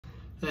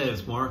Hey,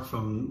 it's Mark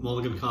from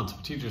Mulligan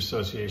Concept Teachers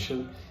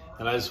Association,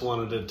 and I just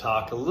wanted to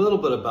talk a little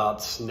bit about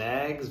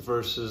SNAGs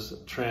versus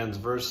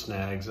transverse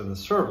SNAGs in the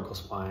cervical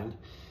spine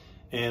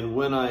and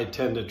when I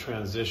tend to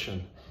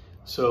transition.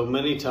 So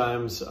many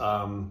times,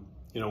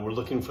 we're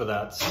looking for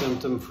that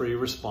symptom-free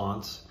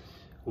response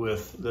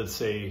with, let's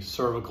say,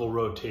 cervical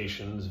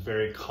rotations,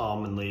 very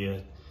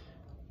commonly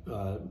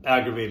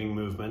aggravating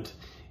movement.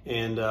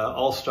 And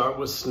I'll start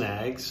with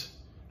SNAGs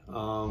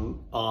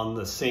on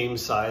the same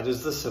side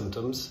as the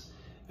symptoms,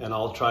 and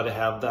I'll try to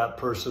have that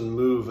person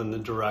move in the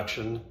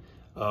direction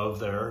of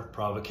their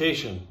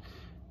provocation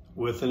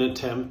with an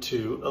attempt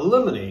to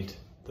eliminate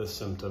the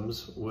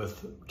symptoms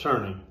with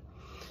turning.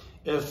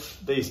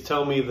 If they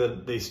tell me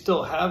that they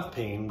still have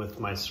pain with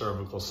my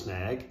cervical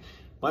snag,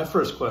 my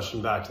first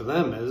question back to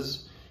them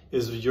is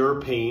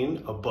your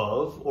pain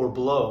above or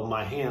below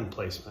my hand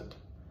placement?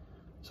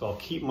 So I'll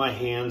keep my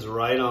hands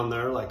right on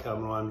there like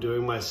when I'm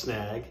doing my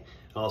snag,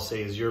 and I'll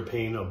say, is your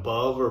pain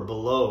above or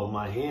below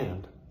my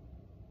hand?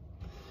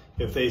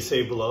 If they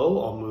say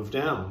below, I'll move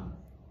down.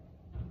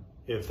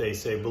 If they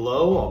say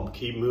below, I'll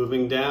keep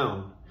moving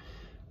down.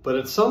 But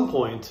at some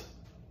point,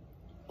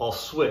 I'll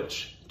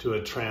switch to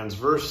a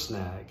transverse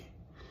snag.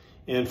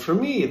 And for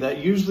me, that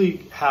usually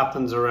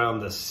happens around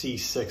the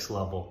C6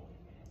 level.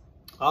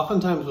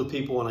 Oftentimes with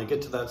people, when I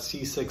get to that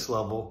C6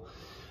 level,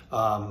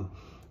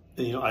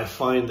 I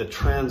find the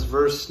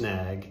transverse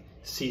snag,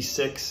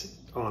 C6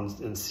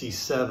 and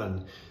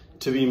C7,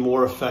 to be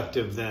more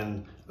effective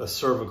than a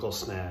cervical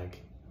snag.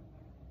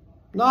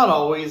 Not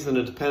always, and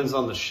it depends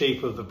on the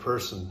shape of the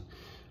person.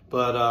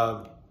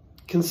 But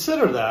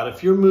consider that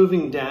if you're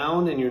moving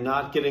down and you're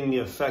not getting the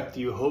effect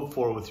you hope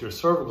for with your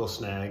cervical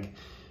snag,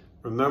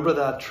 remember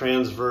that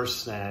transverse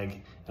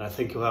snag, and I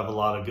think you'll have a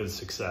lot of good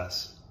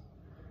success.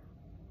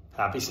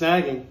 Happy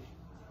snagging!